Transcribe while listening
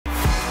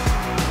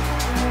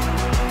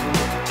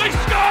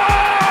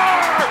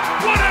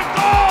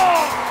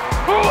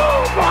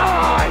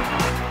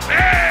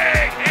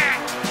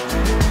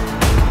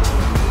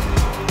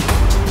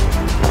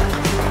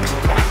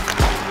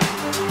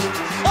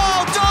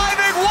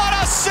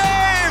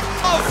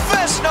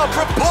OJHL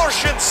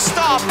proportion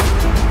stop.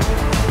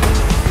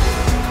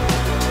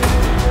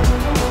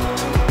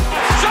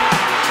 Shot!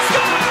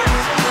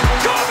 Scores!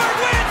 Coburg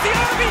wins the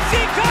RBC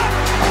Cup!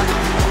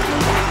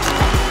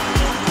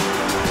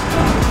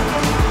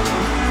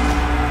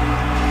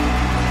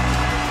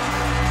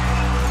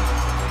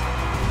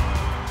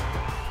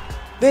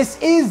 This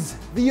is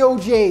the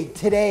OJ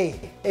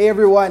Today. Hey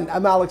everyone,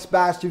 I'm Alex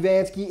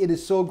Bastyovanszky. It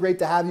is so great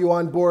to have you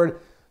on board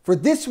for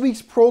this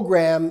week's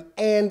program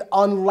and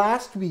on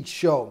last week's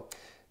show.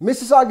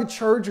 Mississauga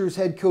Chargers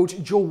head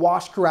coach Joe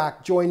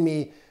Washkarak joined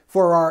me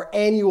for our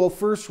annual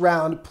first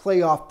round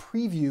playoff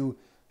preview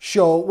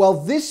show. Well,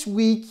 this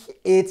week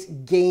it's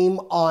game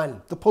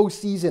on. The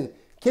postseason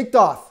kicked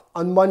off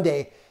on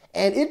Monday,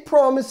 and it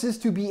promises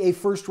to be a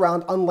first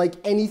round unlike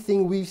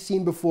anything we've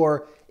seen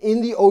before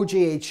in the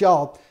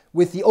OJHL.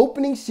 With the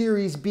opening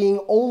series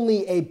being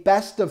only a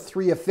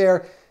best-of-3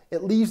 affair,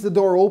 it leaves the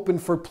door open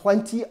for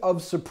plenty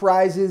of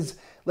surprises.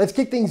 Let's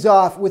kick things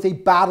off with a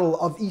battle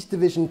of East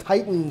Division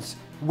Titans,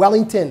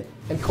 Wellington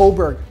and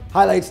Coburg.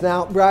 Highlights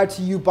now brought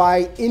to you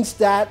by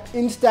Instat.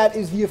 Instat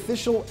is the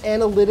official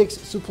analytics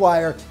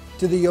supplier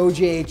to the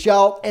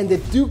OJHL, and the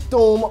Duke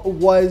Dome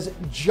was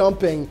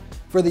jumping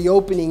for the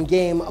opening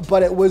game,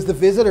 but it was the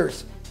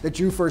visitors that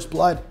drew first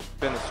blood.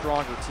 Been the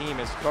stronger team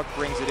as Cook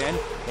brings it in,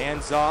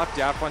 hands off,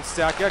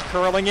 Dafonseca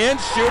curling in,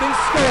 shooting,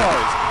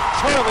 scores!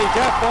 Charlie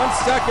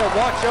Dafonseca,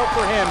 watch out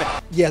for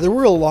him. Yeah, there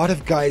were a lot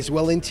of guys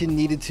Wellington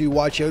needed to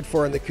watch out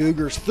for in the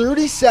Cougars.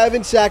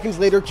 37 seconds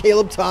later,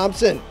 Caleb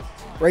Thompson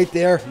right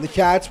there. The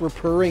Cats were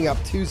purring up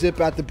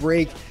 2-zip at the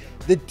break.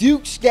 The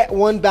Dukes get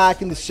one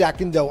back in the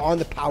second though on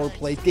the power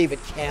play. David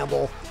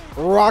Campbell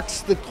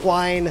rocks the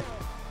Klein.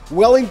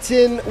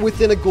 Wellington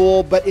within a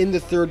goal, but in the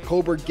third,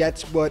 Coburg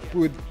gets what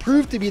would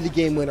prove to be the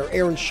game winner,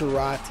 Aaron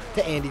Sherratt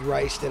to Andy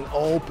Ryston.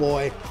 Oh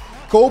boy.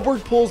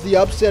 Coburg pulls the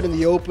upset in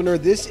the opener.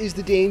 This is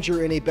the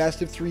danger in a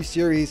best-of-3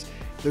 series.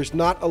 There's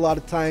not a lot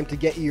of time to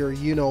get your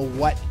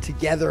you-know-what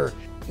together.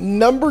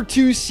 Number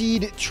 2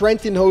 seed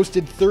Trenton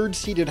hosted 3rd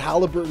seeded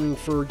Haliburton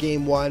for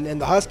game 1, and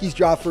the Huskies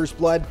draw first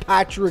blood.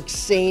 Patrick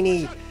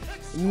Saney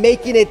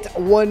making it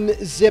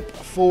 1-zip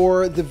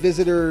for the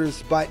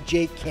visitors, but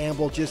Jake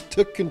Campbell just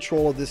took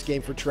control of this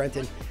game for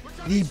Trenton.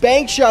 The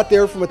bank shot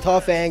there from a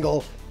tough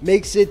angle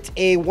makes it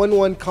a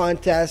 1-1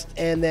 contest,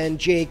 and then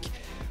Jake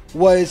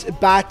was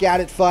back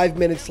at it 5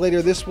 minutes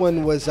later. This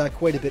one was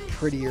quite a bit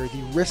prettier.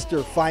 The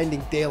wrister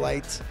finding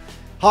daylight.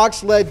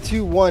 Hawks led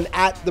 2-1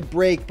 at the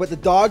break, but the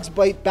Dogs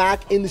bite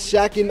back in the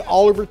second.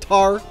 Oliver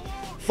Tarr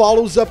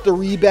follows up the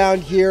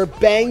rebound here,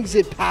 bangs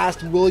it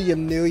past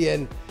William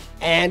Nguyen,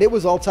 and it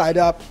was all tied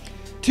up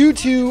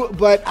 2-2,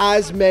 but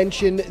as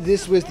mentioned,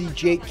 this was the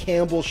Jake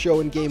Campbell show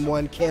in game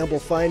 1. Campbell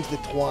finds the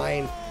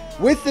twine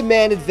with the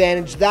man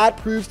advantage. That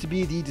proves to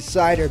be the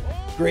decider.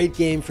 Great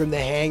game from the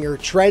hanger.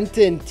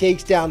 Trenton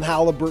takes down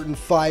Haliburton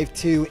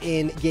 5-2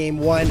 in game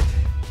 1.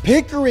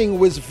 Pickering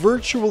was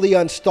virtually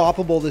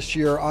unstoppable this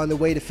year on the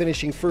way to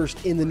finishing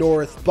first in the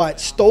North, but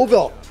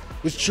Stouffville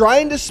was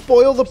trying to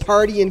spoil the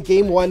party in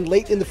game 1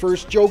 late in the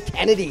first. Joe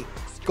Kennedy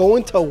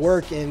going to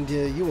work, and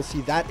you will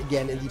see that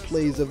again in the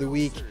plays of the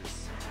week.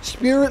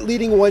 Spirit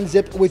leading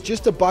 1-zip with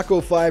just a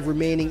 $1.05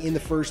 remaining in the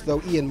first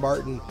though. Ian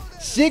Martin.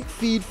 Sick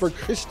feed for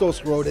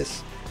Christos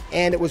Rodis,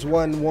 and it was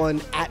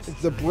 1-1 at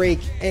the break.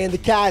 And the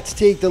Cats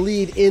take the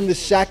lead in the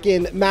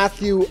second.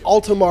 Matthew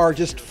Altamar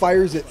just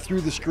fires it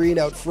through the screen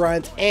out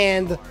front,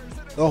 and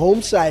the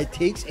home side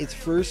takes its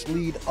first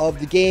lead of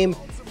the game.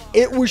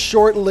 It was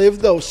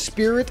short-lived though.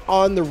 Spirit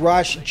on the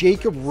rush.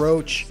 Jacob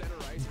Roach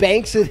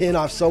banks it in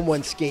off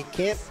someone's skate.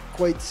 Can't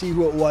quite see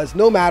who it was.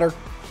 No matter.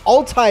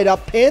 All tied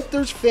up.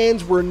 Panthers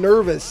fans were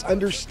nervous,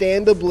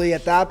 understandably,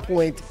 at that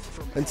point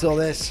until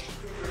this.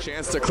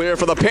 Chance to clear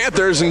for the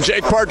Panthers, and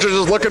Jake Partridge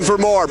is looking for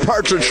more.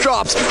 Partridge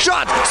drops,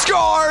 shot,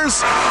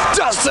 scores!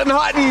 Dustin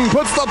Hutton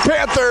puts the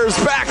Panthers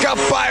back up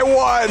by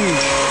 1.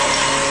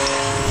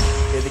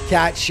 And the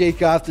Cats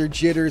shake off their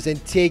jitters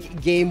and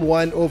take game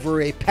 1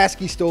 over a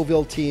pesky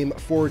Stouffville team,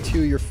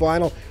 4-2 your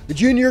final. The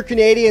Junior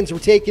Canadians were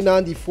taking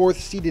on the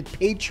 4th-seeded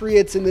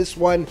Patriots in this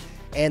one,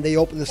 and they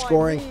open the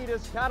scoring.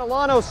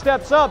 Catalano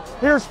steps up.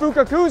 Here's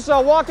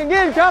Fukakusa walking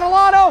in.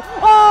 Catalano.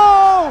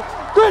 Oh!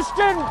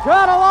 Christian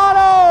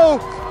Catalano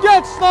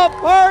gets the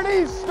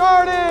party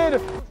started.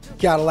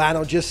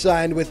 Catalano just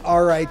signed with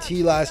RIT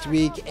last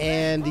week,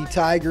 and the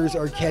Tigers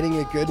are getting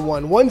a good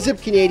one.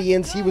 1-zip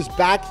Canadians. He was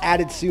back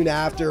at it soon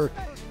after.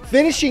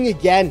 Finishing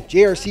again.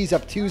 JRC's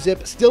up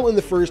 2-zip. Still in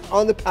the first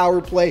on the power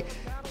play.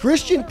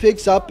 Christian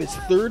picks up his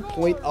 3rd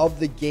point of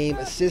the game,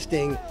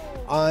 assisting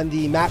on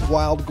the Matt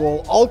Wild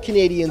goal. All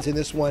Canadians in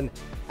this one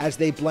as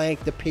they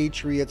blank the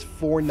Patriots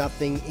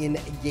 4-0 in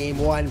game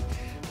 1.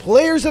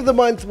 Players of the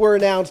month were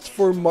announced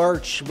for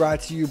March,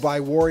 brought to you by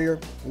Warrior.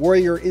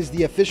 Warrior is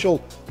the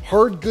official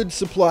hard goods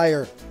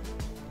supplier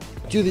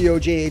to the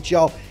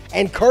OJHL.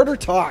 And Carter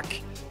Talk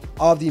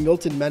of the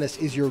Milton Menace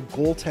is your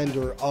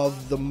goaltender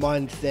of the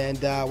month. And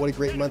what a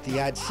great month he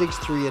had.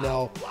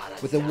 6-3-0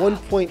 with a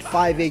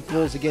 1.58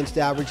 goals against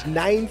average,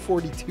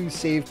 942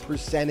 save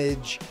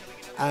percentage.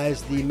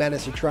 as the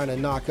Menace are trying to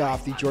knock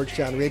off the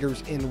Georgetown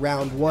Raiders in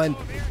round one.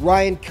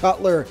 Ryan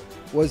Cutler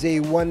was a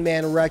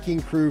one-man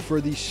wrecking crew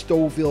for the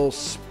Stouffville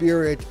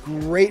Spirit.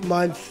 Great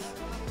month.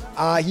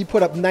 He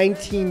put up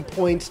 19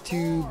 points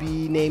to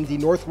be named the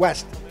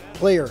Northwest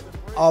Player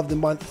of the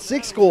Month.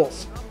 6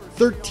 goals,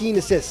 13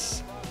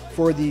 assists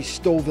for the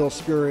Stouffville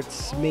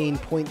Spirit's main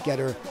point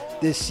getter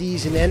this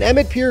season. And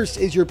Emmett Pierce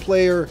is your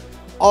Player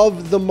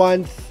of the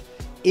Month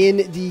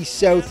in the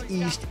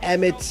Southeast.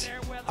 Emmett,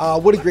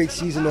 what a great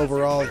season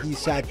overall.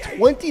 He's had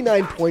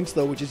 29 points,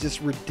 though, which is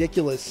just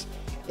ridiculous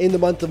in the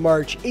month of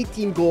March.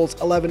 18 goals,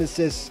 11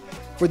 assists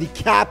for the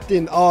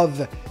captain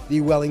of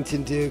the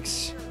Wellington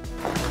Dukes.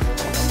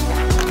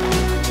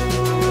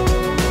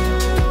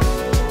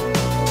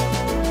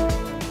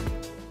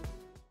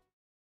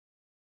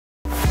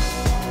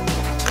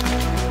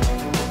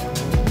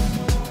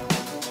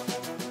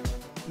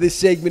 This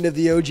segment of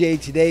the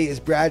OJ Today is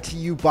brought to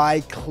you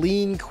by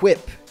Clean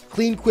Quip.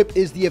 Clean Quip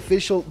is the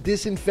official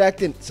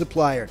disinfectant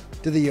supplier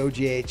to the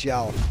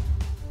OJHL.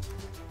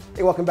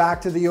 Hey, welcome back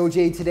to the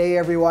OJ Today,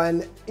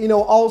 everyone. You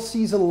know, all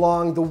season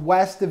long, the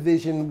West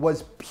Division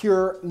was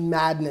pure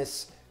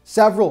madness.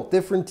 Several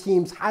different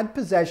teams had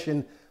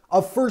possession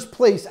of first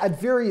place at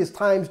various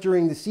times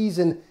during the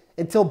season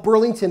until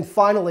Burlington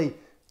finally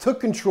took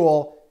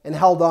control and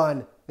held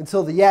on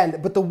until the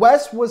end. But the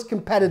West was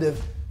competitive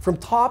from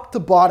top to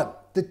bottom.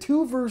 The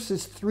 2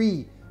 versus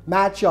 3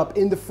 matchup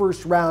in the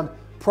first round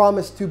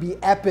promised to be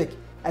epic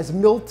as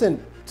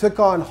Milton took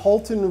on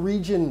Halton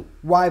region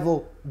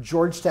rival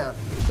Georgetown.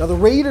 Now the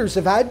Raiders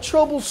have had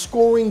trouble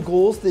scoring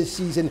goals this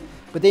season,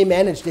 but they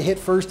managed to hit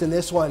first in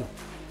this one.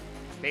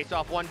 Face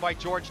off won by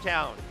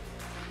Georgetown.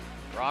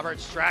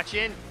 Roberts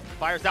Strachan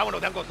fires that one,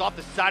 then goes off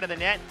the side of the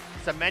net.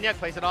 Semenya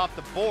plays it off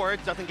the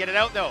boards, doesn't get it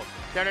out though.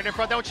 Down in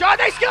front, down shot,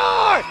 they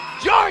score!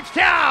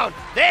 Georgetown!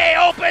 They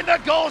open the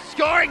goal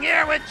scoring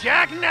here with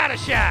Jack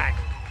Natashak.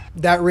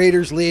 That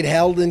Raiders lead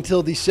held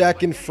until the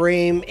second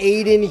frame.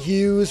 Aiden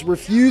Hughes,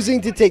 refusing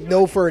to take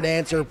no for an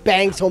answer,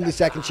 bangs home the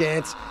second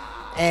chance,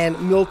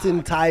 and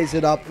Milton ties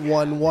it up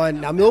 1-1.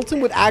 Now Milton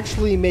would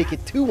actually make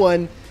it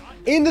 2-1.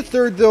 In the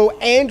third though,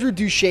 Andrew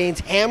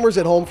Duchesne's hammers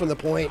it home from the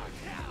point.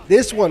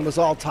 This one was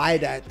all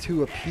tied at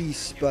 2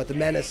 apiece, but the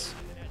Menace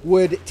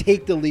would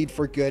take the lead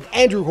for good.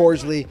 Andrew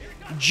Horsley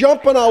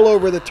jumping all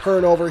over the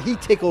turnover. He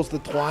tickles the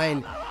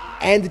twine.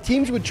 And the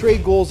teams would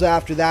trade goals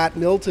after that.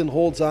 Milton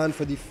holds on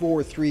for the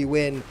 4-3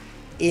 win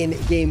in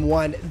Game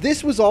 1.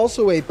 This was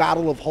also a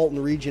battle of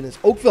Halton region as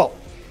Oakville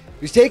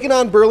was taking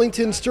on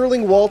Burlington.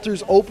 Sterling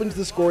Walters opens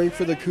the scoring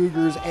for the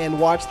Cougars, and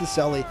watch the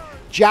celly.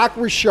 Jack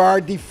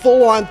Richard, the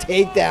full-on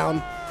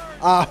takedown.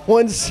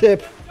 1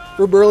 sip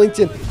for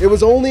Burlington. It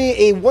was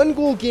only a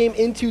 1-goal game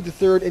into the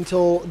third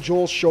until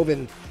Joel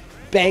Chauvin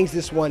bangs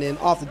this one in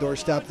off the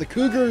doorstep. The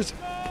Cougars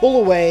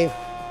pull away.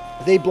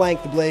 They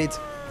blank the Blades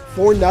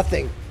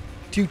 4-0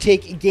 to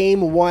take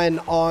Game 1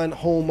 on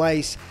home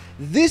ice.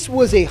 This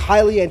was a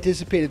highly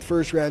anticipated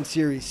first round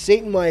series.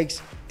 St.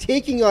 Mike's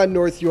taking on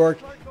North York.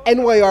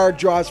 NYR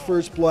draws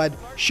first blood.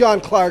 Sean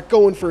Clark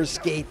going for a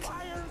skate.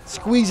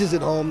 Squeezes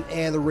it home,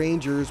 and the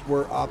Rangers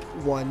were up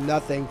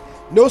 1-0.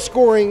 No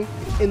scoring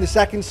in the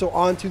second, so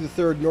on to the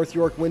third. North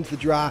York wins the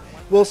draw.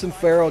 Wilson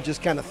Farrell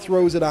just kind of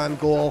throws it on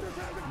goal.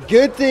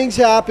 Good things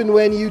happen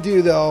when you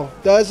do, though.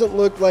 Doesn't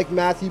look like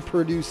Matthew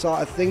Purdue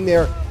saw a thing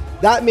there.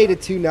 That made it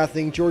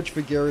 2-0. George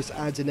Figueres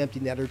adds an empty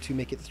netter to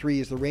make it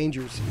 3 as the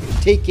Rangers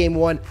take Game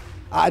 1.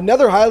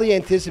 Another highly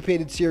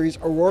anticipated series,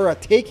 Aurora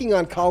taking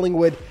on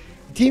Collingwood.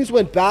 The teams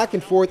went back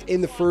and forth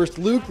in the first.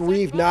 Luke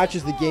Reeve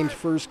notches the game's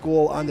first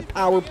goal on the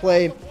power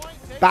play.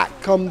 Back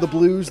come the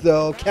Blues,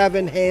 though.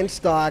 Kevin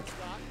Handstock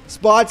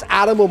spots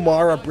Adam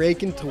O'Mara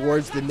breaking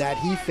towards the net.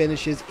 He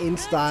finishes in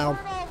style,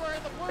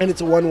 and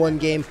it's a 1-1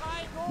 game.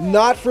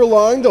 Not for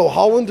long, though.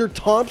 Hollander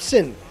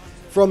Thompson,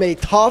 from a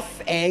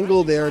tough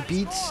angle there,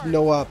 beats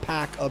Noah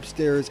Pack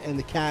upstairs, and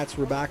the Cats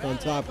were back on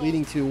top,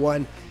 leading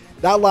 2-1.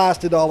 That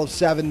lasted all of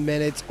 7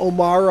 minutes.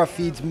 O'Mara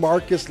feeds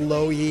Marcus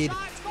Lougheed.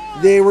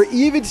 They were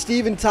even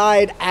Steven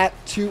tied at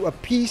 2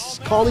 apiece.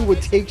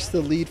 Collingwood takes the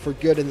lead for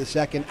good in the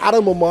second.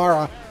 Adam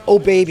O'Mara, oh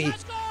baby,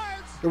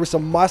 there was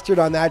some mustard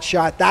on that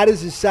shot. That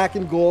is his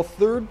second goal,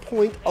 3rd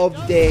point of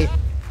the day,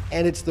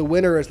 and it's the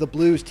winner as the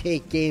Blues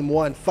take Game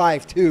 1,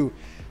 5-2.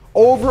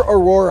 Over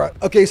Aurora.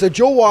 Okay, so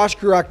Joe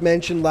Washkaruk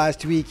mentioned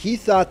last week he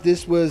thought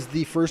this was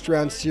the first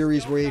round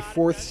series where a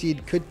 4th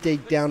seed could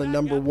take down a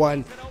number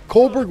 1.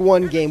 Coburg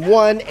won Game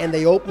 1, and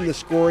they opened the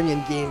scoring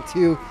in Game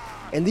 2.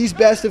 And these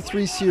best of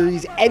 3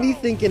 series,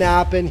 anything can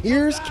happen.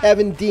 Here's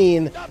Kevin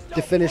Dean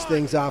to finish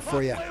things off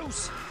for you.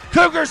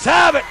 Cougars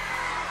have it.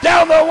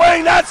 Down the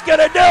wing, that's going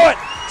to do it.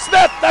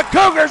 Smith, the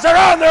Cougars are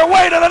on their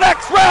way to the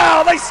next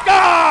round. They score!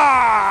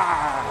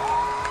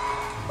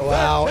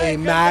 Wow, a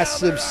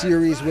massive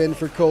series win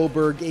for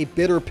Coburg. A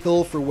bitter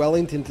pill for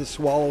Wellington to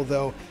swallow,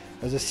 though,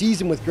 as a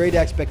season with great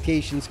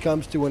expectations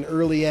comes to an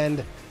early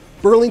end.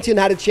 Burlington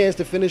had a chance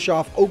to finish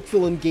off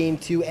Oakville in Game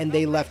 2, and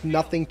they left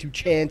nothing to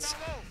chance.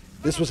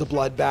 This was a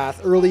bloodbath.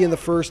 Early in the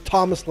first,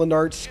 Thomas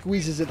Lennart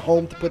squeezes it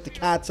home to put the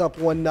Cats up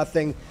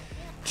 1-0.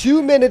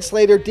 2 minutes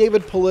later,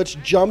 David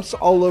Polic jumps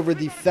all over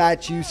the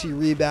fat, juicy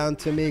rebound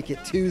to make it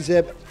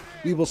 2-zip.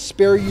 We will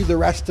spare you the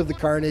rest of the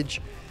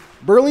carnage.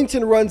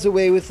 Burlington runs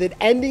away with it,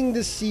 ending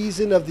the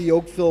season of the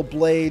Oakville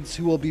Blades,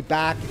 who will be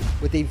back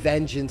with a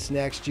vengeance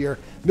next year.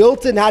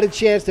 Milton had a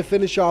chance to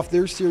finish off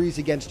their series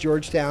against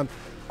Georgetown.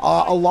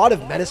 A lot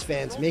of Menace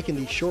fans making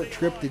the short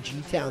trip to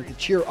G-Town to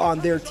cheer on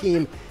their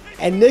team.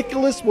 And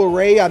Nicholas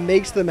Morea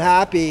makes them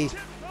happy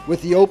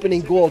with the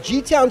opening goal.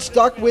 G-Town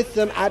stuck with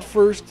them at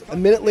first. A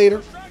minute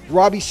later,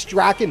 Robbie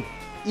Strachan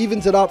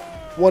evens it up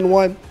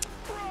 1-1.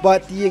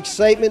 But the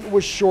excitement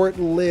was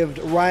short-lived.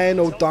 Ryan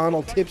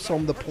O'Donnell tips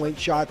home the point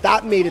shot.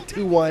 That made it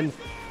 2-1.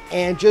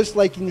 And just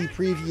like in the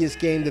previous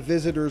game, the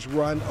visitors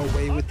run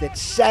away with it.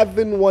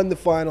 7-1 the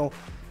final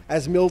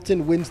as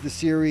Milton wins the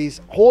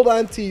series. Hold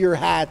on to your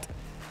hat.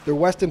 Their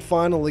Western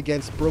final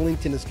against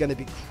Burlington is going to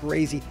be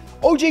crazy.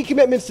 OJ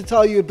commitments to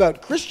tell you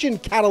about. Christian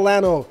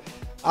Catalano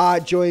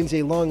joins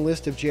a long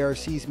list of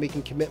JRCs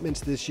making commitments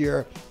this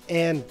year.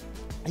 And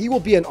he will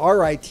be an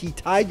RIT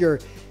Tiger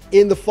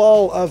in the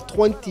fall of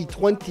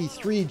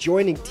 2023,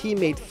 joining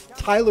teammate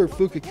Tyler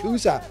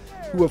Fukakusa,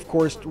 who of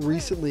course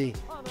recently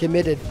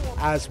committed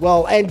as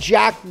well. And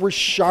Jack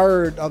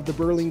Richard of the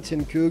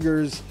Burlington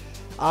Cougars,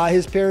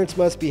 his parents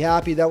must be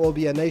happy. That will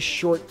be a nice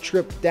short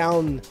trip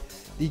down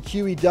the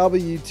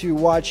QEW to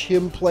watch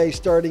him play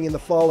starting in the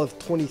fall of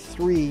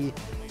 23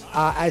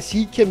 as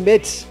he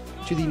commits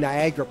to the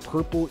Niagara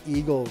Purple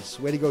Eagles.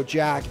 Way to go,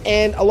 Jack.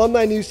 And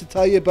alumni news to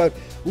tell you about.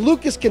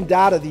 Lucas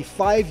Candata, the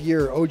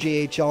 5-year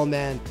OJHL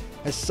man,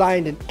 has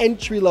signed an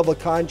entry-level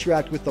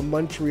contract with the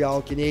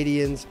Montreal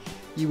Canadiens.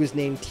 He was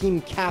named team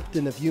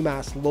captain of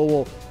UMass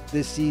Lowell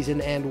this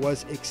season and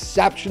was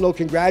exceptional.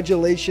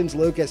 Congratulations,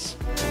 Lucas.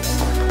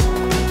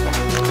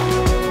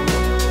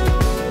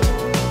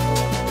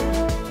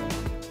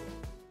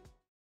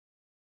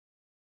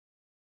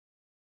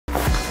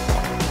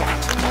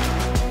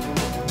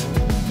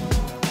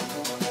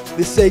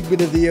 This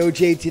segment of the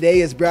OJ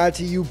Today is brought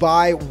to you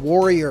by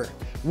Warrior.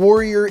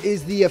 Warrior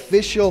is the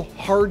official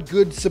hard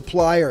goods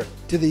supplier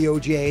to the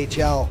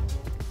OJHL.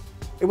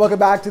 Hey, welcome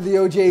back to the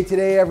OJ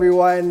Today,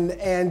 everyone.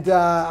 And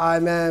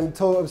I'm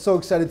so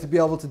excited to be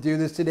able to do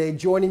this today.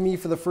 Joining me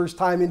for the first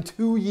time in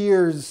 2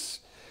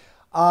 years.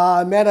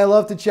 Man, I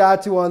love to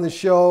chat to on the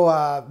show,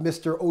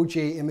 Mr.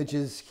 OJ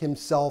Images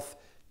himself,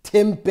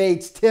 Tim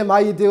Bates. Tim, how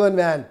you doing,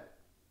 man?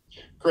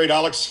 Great,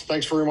 Alex.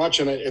 Thanks very much.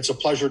 And it's a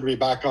pleasure to be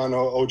back on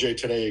OJ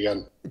Today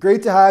again.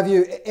 Great to have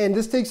you. And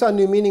this takes on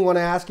new meaning when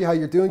I ask you how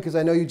you're doing, because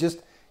I know you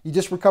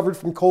just recovered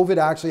from COVID,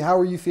 actually. How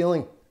are you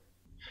feeling?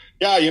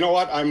 Yeah, you know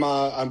what? I'm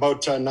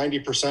about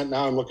 90%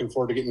 now. I'm looking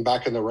forward to getting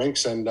back in the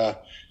rinks and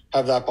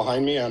have that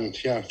behind me, and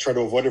try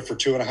to avoid it for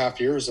 2.5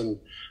 years. And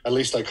at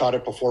least I caught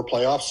it before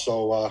playoffs.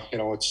 So,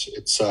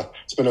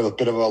 it's been a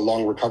bit of a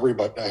long recovery,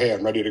 but hey,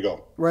 I'm ready to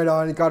go. Right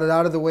on. You got it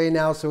out of the way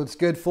now, so it's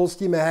good. Full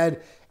steam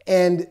ahead.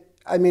 And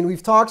I mean,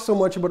 we've talked so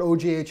much about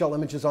OJHL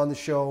Images on the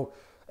show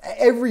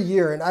every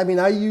year. And I mean,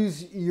 I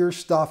use your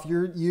stuff,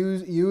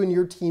 you and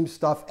your team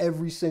stuff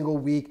every single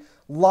week.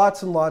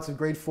 Lots and lots of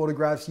great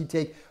photographs you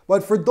take.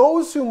 But for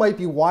those who might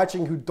be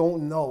watching who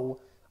don't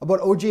know about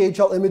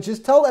OJHL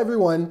Images, tell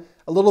everyone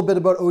a little bit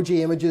about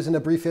OJ Images and a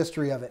brief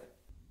history of it.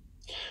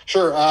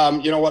 Sure.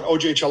 You know what?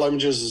 OJHL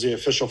Images is the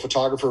official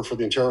photographer for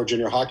the Ontario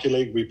Junior Hockey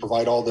League. We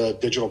provide all the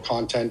digital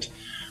content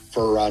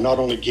for not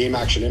only game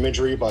action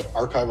imagery, but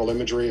archival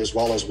imagery, as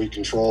well as we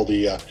control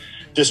the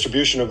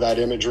distribution of that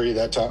imagery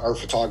that our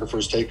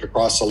photographers take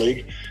across the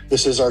league.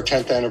 This is our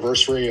 10th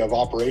anniversary of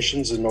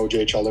operations in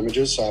OJHL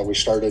Images. We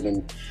started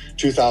in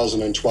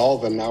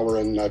 2012, and now we're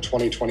in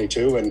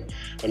 2022, and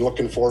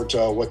looking forward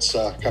to what's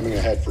coming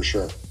ahead for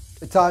sure.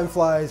 The time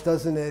flies,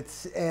 doesn't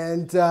it?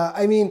 And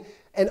I mean,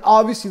 and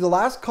obviously the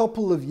last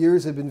couple of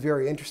years have been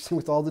very interesting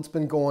with all that's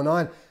been going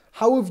on.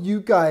 How have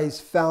you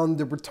guys found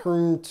the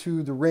return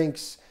to the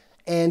rinks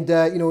and,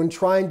 in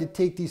trying to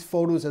take these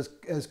photos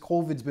as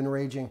COVID's been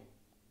raging?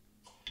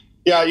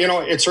 Yeah,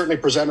 it certainly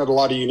presented a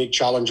lot of unique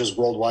challenges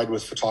worldwide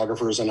with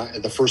photographers. And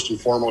the first and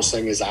foremost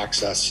thing is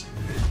access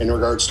in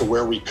regards to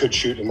where we could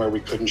shoot and where we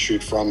couldn't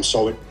shoot from.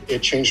 So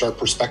it changed our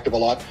perspective a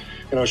lot.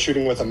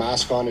 Shooting with a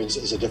mask on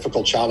is a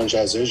difficult challenge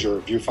as is. Your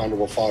viewfinder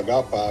will fog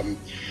up.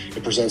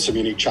 It presents some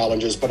unique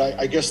challenges. But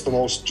I guess the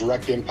most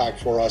direct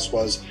impact for us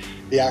was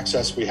the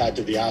access we had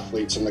to the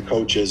athletes and the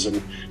coaches.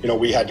 And,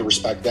 we had to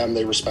respect them.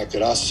 They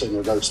respected us in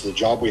regards to the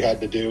job we had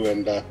to do.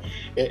 And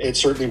it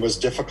certainly was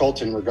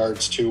difficult in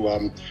regards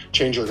to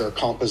changing our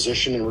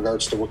composition in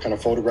regards to what kind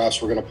of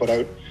photographs we're going to put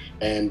out.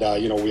 And,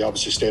 we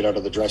obviously stayed out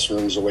of the dressing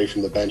rooms, away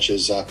from the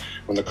benches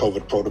when the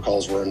COVID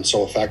protocols were in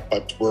so effect.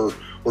 But we're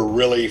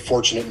really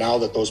fortunate now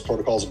that those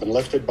protocols have been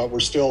lifted, but we're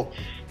still,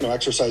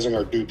 exercising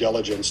our due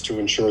diligence to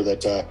ensure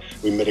that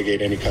we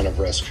mitigate any kind of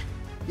risk.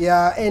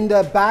 Yeah, and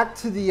back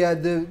to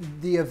the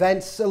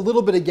events a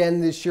little bit again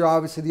this year.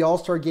 Obviously, the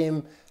All-Star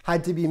game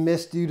had to be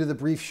missed due to the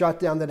brief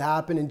shutdown that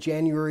happened in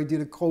January due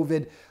to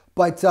COVID.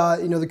 But,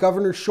 the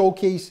Governor's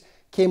Showcase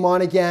came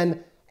on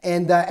again,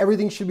 and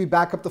everything should be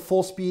back up to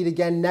full speed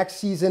again next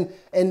season.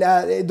 And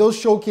those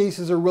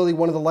showcases are really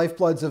one of the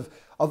lifebloods of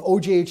of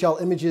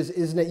OJHL Images,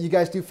 isn't it? You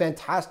guys do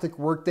fantastic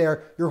work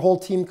there. Your whole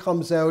team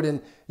comes out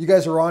and you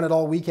guys are on it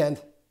all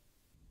weekend.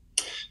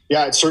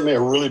 Yeah, it's certainly a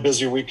really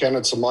busy weekend.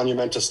 It's a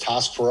monumentous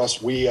task for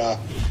us. We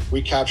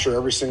capture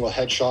every single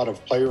headshot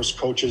of players,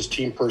 coaches,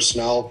 team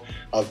personnel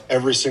of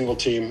every single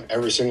team,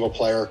 every single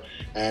player,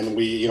 and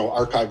we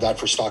archive that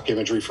for stock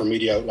imagery for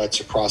media outlets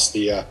across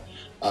the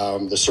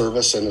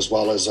service and as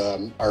well as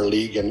our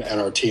league and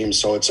our team.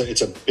 So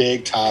it's a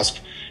big task.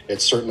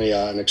 It's certainly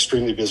an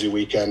extremely busy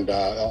weekend,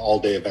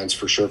 all-day events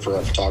for sure for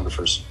our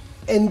photographers.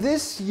 And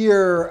this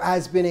year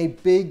has been a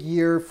big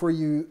year for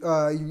you,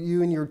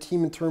 you and your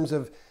team in terms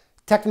of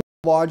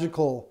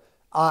technological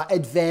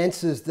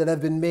advances that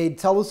have been made.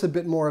 Tell us a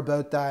bit more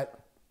about that.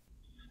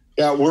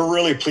 Yeah, we're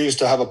really pleased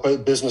to have a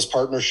business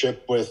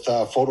partnership with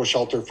Photo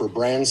Shelter for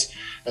Brands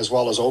as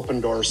well as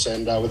Open Doors.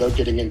 And without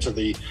getting into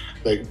the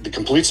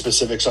complete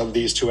specifics of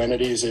these two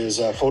entities, is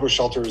Photo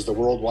Shelter is the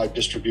worldwide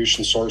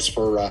distribution source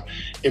for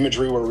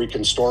imagery where we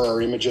can store our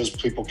images.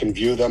 People can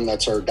view them.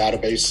 That's our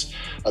database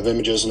of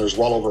images, and there's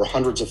well over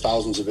hundreds of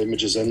thousands of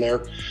images in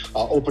there.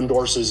 Open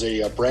Doors is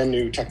a brand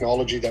new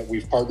technology that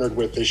we've partnered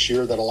with this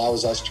year that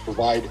allows us to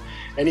provide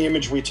any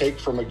image we take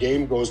from a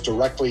game goes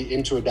directly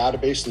into a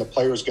database, and the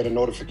players get a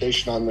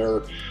notification on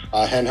their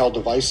handheld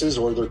devices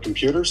or their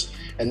computers,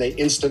 and they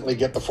instantly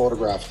get the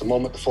photograph. The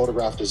moment the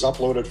photograph is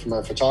uploaded from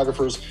our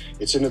photographers,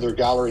 it's into their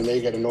gallery and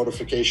they get a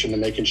notification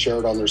and they can share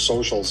it on their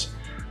socials.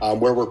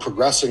 Where we're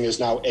progressing is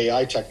now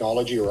AI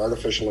technology or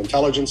artificial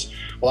intelligence.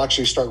 We'll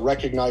actually start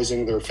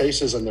recognizing their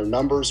faces and their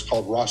numbers,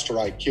 called Roster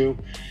IQ.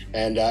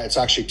 And it's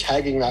actually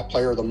tagging that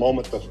player the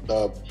moment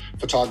the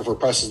photographer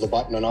presses the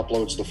button and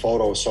uploads the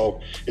photo. So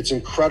it's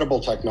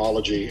incredible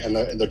technology, and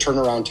the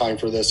turnaround time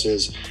for this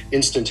is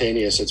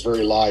instantaneous. It's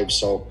very live.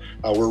 So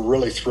we're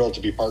really thrilled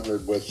to be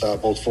partnered with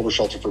both Photo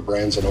Shelter for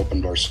Brands and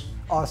Open Doors.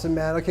 Awesome,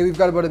 man. Okay, we've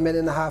got about a minute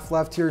and a half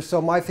left here.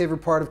 So my favorite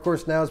part, of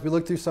course, now is we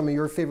look through some of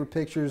your favorite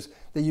pictures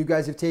that you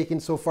guys have taken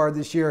so far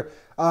this year.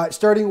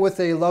 Starting with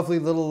a lovely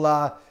little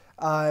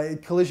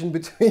collision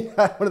between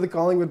one of the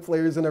Collingwood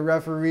players and a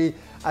referee,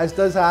 as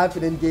does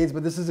happen in games,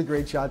 but this is a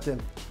great shot,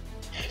 Tim.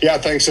 Yeah,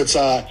 thanks. It's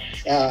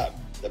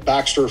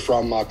Baxter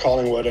from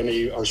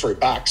Collingwood,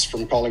 Bax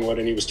from Collingwood,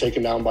 and he was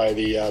taken down by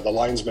the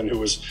linesman who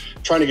was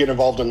trying to get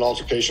involved in an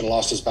altercation,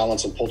 lost his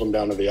balance, and pulled him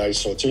down to the ice.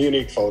 So it's a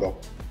unique photo.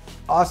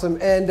 Awesome.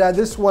 And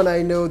this one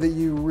I know that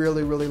you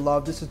really, really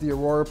love. This is the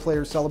Aurora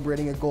player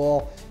celebrating a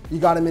goal. You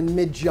got him in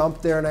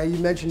mid-jump there. And you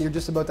mentioned you're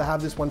just about to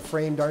have this one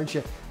framed, aren't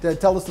you?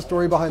 Tell us the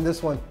story behind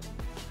this one.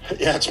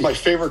 Yeah, it's my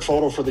favorite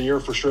photo for the year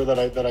for sure that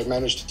I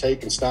managed to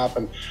take and snap.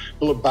 And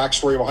a little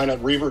backstory behind it.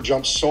 Reaver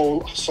jumped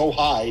so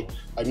high.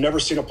 I've never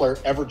seen a player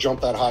ever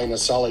jump that high in a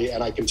celly.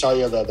 And I can tell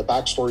you the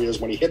backstory is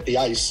when he hit the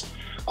ice,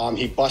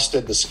 he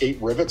busted the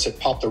skate rivets. It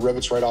popped the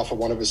rivets right off of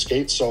one of his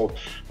skates. So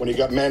when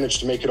he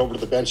managed to make it over to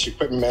the bench, the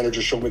equipment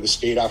manager showed me the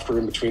skate after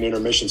in between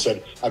intermission,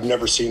 said, "I've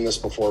never seen this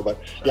before." But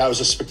yeah, it was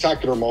a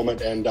spectacular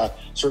moment, and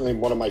certainly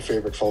one of my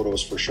favorite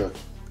photos for sure.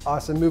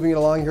 Awesome. Moving it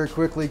along here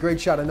quickly. Great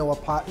shot of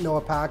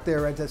Noah Pack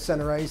there at the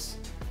center ice.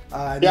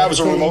 Yeah, it was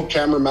a remote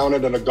camera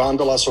mounted in a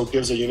gondola, so it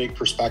gives a unique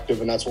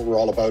perspective, and that's what we're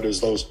all about, is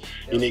those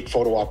unique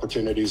photo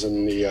opportunities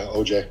in the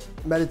OJ.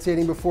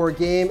 Meditating before a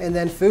game. And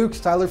then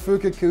Tyler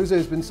Fukakusa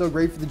has been so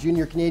great for the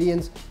junior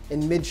Canadians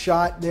in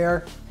mid-shot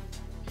there.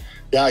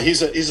 Yeah,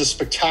 he's a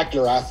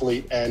spectacular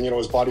athlete, and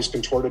his body's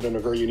contorted in a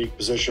very unique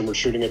position. We're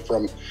shooting it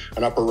from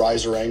an upper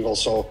riser angle,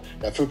 so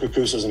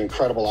Fukakusa is an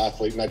incredible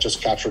athlete, and that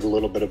just captured a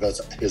little bit of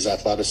his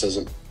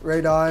athleticism.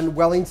 Right on.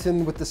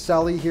 Wellington with the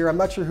celly here. I'm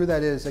not sure who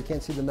that is. I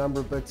can't see the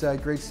number, but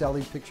great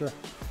celly picture.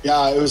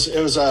 Yeah, it was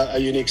a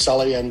unique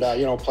celly, and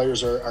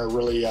players are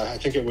really. I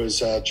think it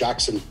was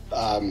Jackson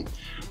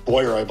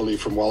Boyer, I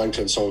believe, from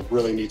Wellington. So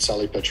really neat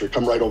celly picture.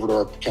 Come right over to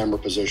our camera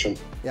position.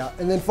 Yeah,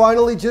 and then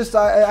finally, just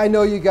I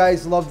know you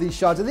guys love these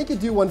shots. I think you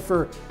do one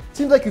for. It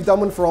seems like you've done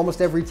one for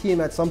almost every team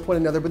at some point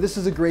or another. But this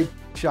is a great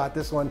shot.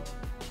 This one.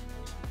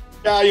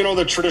 Yeah,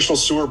 the traditional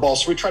sewer ball.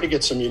 So we try to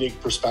get some unique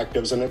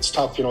perspectives, and it's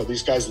tough.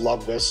 These guys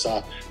love this.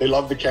 They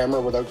love the camera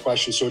without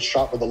question. So it's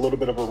shot with a little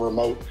bit of a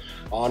remote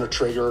on a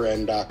trigger,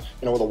 and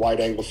with a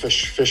wide-angle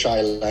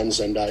fisheye lens,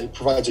 and it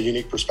provides a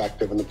unique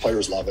perspective, and the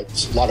players love it.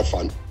 It's a lot of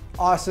fun.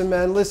 Awesome,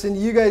 man. Listen,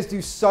 you guys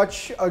do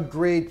such a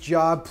great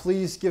job.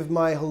 Please give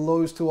my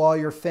hellos to all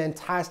your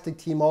fantastic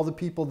team, all the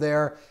people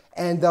there.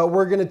 And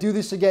we're going to do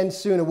this again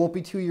soon. It won't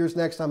be 2 years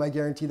next time, I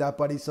guarantee that,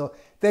 buddy. So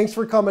thanks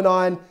for coming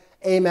on.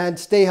 Hey, man,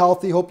 stay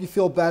healthy. Hope you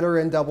feel better,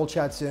 and we'll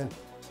chat soon.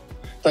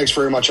 Thanks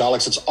very much,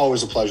 Alex. It's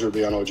always a pleasure to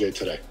be on OJ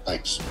Today.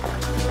 Thanks.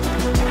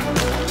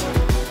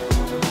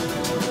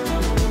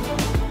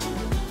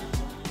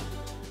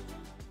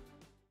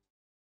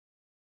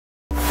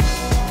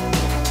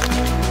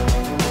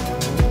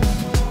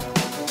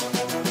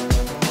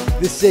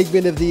 This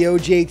segment of the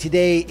OJ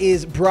Today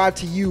is brought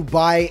to you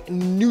by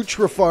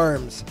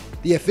NutraFarms,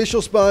 the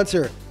official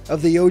sponsor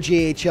of the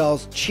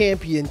OJHL's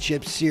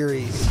Championship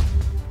Series.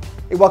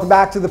 Hey, welcome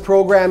back to the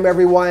program,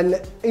 everyone.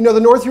 The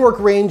North York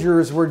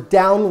Rangers were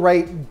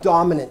downright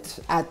dominant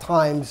at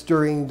times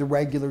during the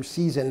regular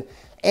season.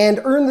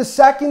 and earned the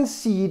 2nd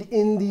seed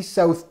in the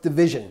South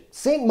Division.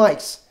 St.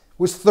 Mike's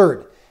was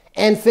 3rd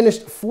and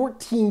finished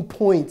 14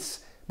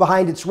 points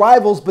behind its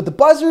rivals, but the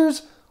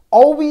Buzzers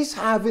always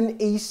have an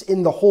ace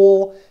in the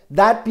hole,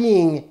 that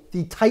being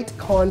the tight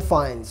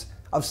confines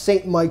of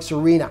St. Mike's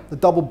Arena. The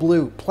Double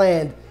Blue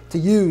planned to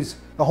use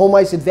the home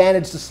ice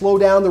advantage to slow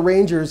down the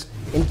Rangers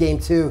in Game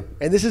 2.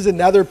 And this is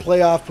another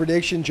playoff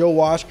prediction Joe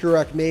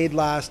Washkaruk made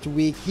last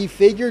week. He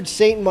figured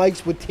St.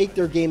 Mike's would take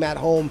their game at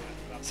home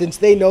since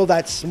they know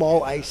that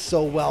small ice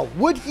so well.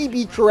 Would he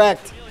be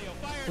correct?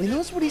 Well, he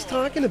knows what he's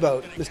talking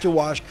about, Mr.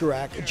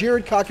 Washkaruk.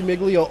 Jared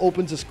Cocamiglio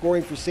opens the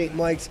scoring for St.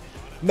 Mike's.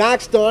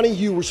 Max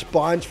Donahue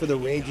responds for the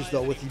Rangers,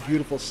 though, with the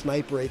beautiful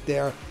snipe right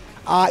there.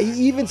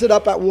 He evens it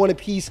up at 1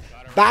 apiece.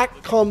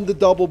 Back come the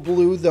Double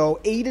Blue,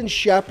 though. Aiden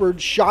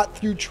Shepard shot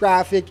through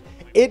traffic.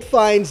 It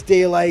finds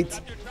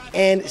daylight,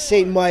 and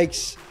St.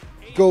 Mike's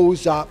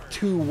goes up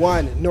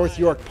 2-1. North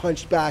York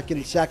punched back in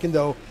the second,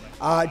 though.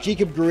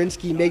 Jacob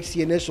Gorinsky makes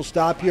the initial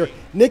stop here.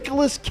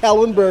 Nicholas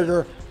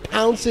Kellenberger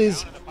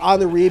pounces on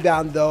the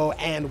rebound, though,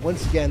 and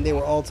once again, they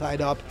were all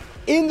tied up.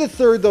 In the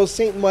third, though,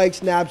 St.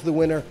 Mike's nabs the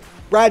winner.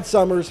 Brad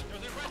Summers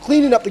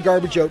cleaning up the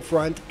garbage out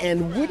front,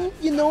 and wouldn't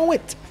you know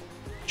it,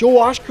 Joe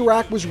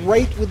Washkaruk was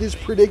right with his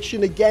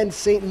prediction again.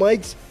 St.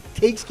 Mike's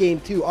takes Game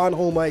 2 on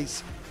home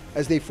ice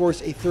as they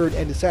force a third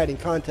and deciding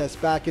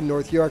contest back in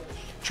North York.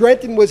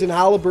 Trenton was in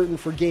Halliburton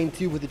for Game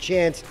 2 with a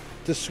chance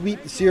to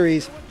sweep the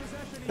series,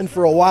 and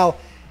for a while,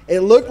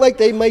 it looked like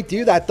they might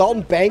do that.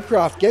 Dalton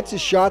Bancroft gets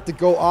his shot to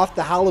go off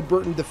the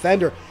Halliburton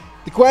defender.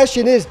 The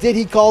question is, did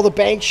he call the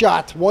bank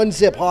shot?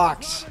 1-zip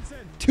Hawks.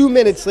 2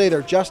 minutes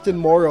later, Justin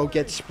Morrow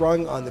gets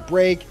sprung on the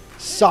break.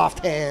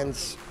 Soft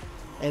hands.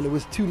 And it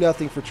was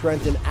 2-0 for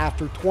Trenton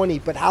after 20.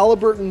 But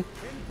Halliburton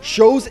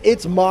shows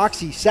its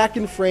moxie.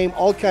 Second frame,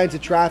 all kinds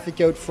of traffic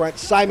out front.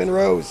 Simon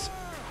Rose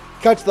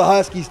cuts the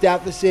Huskies'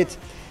 deficit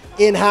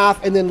in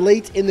half. And then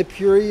late in the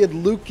period,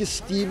 Lucas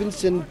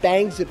Stevenson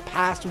bangs it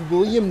past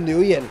William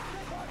Nguyen.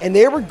 And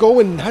they were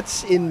going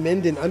nuts in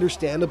Minden,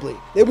 understandably.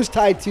 It was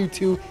tied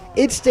 2-2.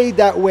 It stayed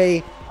that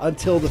way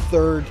until the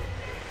third.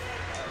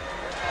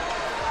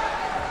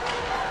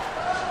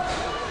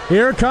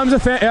 Here comes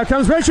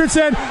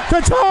Richardson.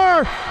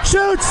 Couture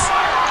shoots,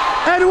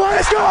 and what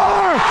a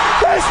score!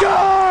 They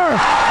score!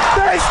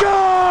 They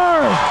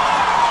score!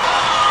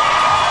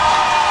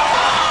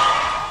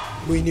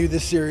 We knew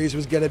this series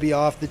was going to be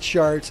off the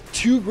charts.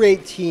 Two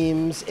great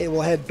teams. It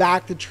will head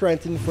back to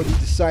Trenton for the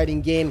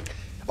deciding game.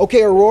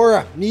 Okay,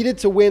 Aurora needed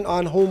to win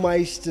on home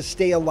ice to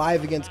stay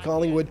alive against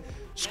Collingwood.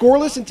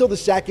 Scoreless until the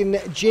second.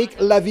 Jake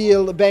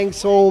Laville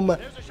banks home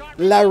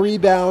la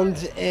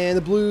rebound, and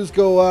the Blues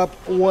go up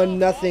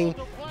 1-0.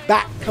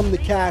 Back come the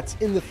Cats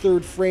in the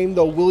third frame,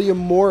 though. William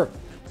Moore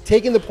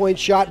taking the point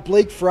shot.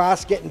 Blake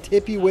Frost getting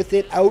tippy with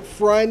it out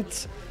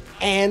front,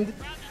 and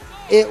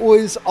it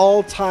was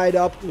all tied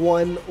up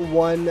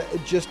 1-1.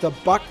 Just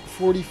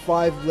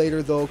 $1:45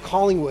 later, though,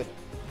 Collingwood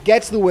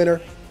gets the winner.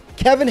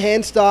 Kevin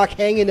Handstock,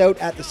 hanging out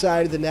at the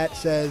side of the net,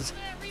 says,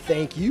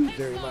 "Thank you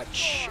very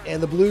much."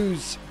 And the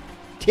Blues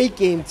take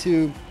Game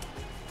 2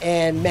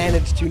 and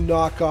manage to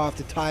knock off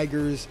the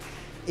Tigers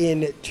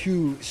in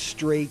 2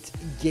 straight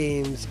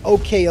games.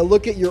 Okay, a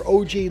look at your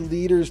OJ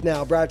leaders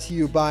now, brought to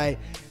you by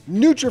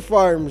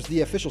NutriFarms,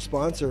 the official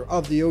sponsor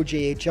of the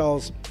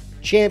OJHL's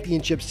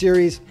Championship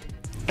Series.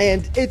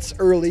 And it's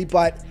early,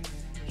 but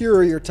here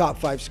are your top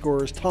 5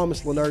 scorers.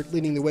 Thomas Lennart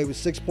leading the way with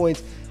 6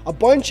 points. A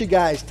bunch of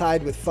guys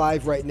tied with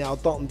 5 right now.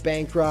 Dalton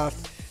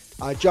Bancroft,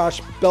 Josh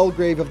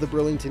Belgrave of the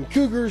Burlington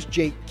Cougars,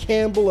 Jake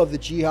Campbell of the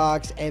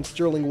Jayhawks, and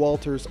Sterling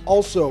Walters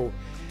also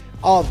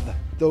of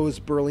those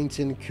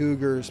Burlington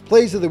Cougars.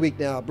 Plays of the week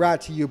now,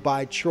 brought to you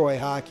by Troy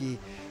Hockey.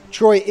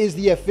 Troy is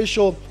the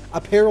official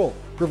apparel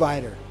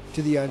provider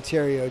to the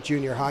Ontario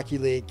Junior Hockey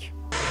League.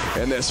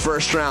 In this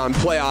first round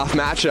playoff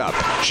matchup,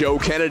 Joe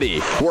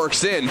Kennedy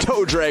works in,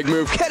 toe drag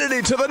move,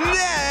 Kennedy to the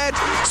net,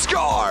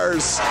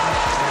 scores!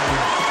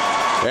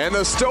 And the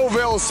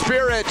Stouffville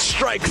Spirit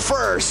strike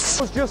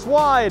first. Was just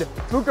wide.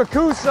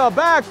 Fukakusa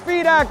back,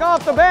 Fedak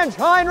off the bench,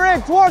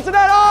 Heinrich towards the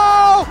net.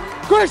 Oh!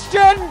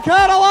 Christian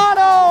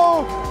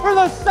Catalano for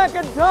the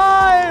second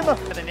time.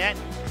 To the net,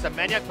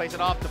 Semenya plays it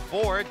off the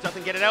board,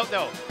 doesn't get it out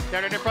though.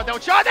 Down in front, though,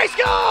 shot, they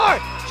score!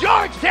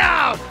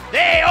 Georgetown,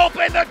 they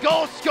open the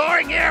goal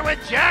scoring here with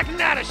Jack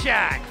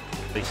Natashak.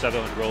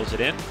 Sutherland rolls it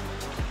in.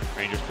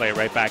 Rangers play it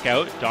right back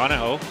out.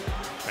 Donahoe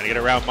trying to get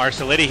around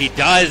Marcelletti. He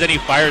does, and he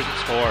fires and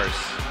scores.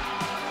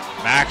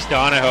 Max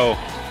Donahoe.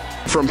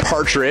 From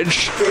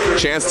Partridge,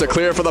 chance to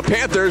clear for the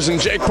Panthers, and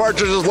Jake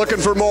Partridge is looking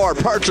for more.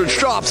 Partridge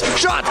drops,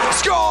 shot,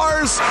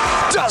 scores!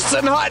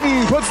 Dustin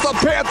Hutton puts the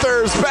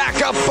Panthers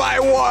back up by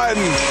 1.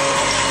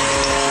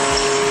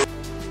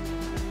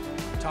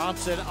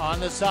 Thompson on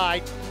the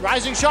side,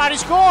 rising shot, he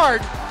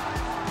scored!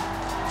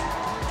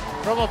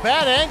 From a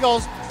bad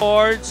angle.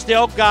 Ford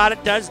still got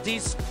it, does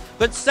these.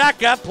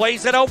 Fonseca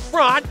plays it out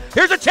front.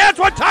 Here's a chance,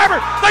 one-timer.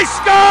 They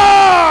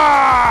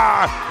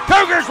score!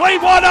 Cougars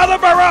lead 1 on the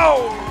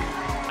Maroon.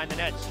 Behind the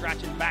net,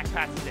 Strachan back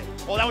passes it.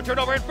 Oh, that one turned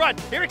over in front.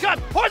 Here it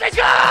comes. Oh, they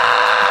score!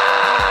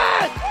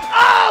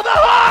 Oh, the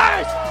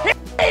horse!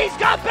 He's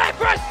got back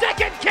for a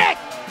second kick!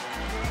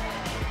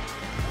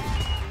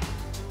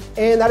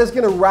 And that is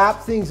going to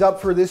wrap things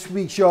up for this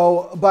week's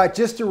show. But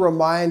just a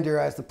reminder,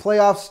 as the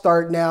playoffs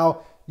start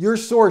now, your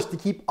source to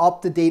keep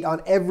up to date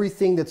on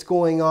everything that's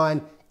going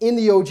on in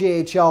the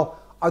OJHL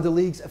are the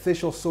league's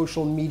official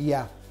social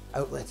media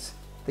outlets.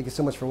 Thank you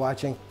so much for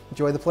watching.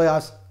 Enjoy the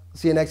playoffs.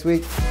 See you next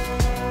week.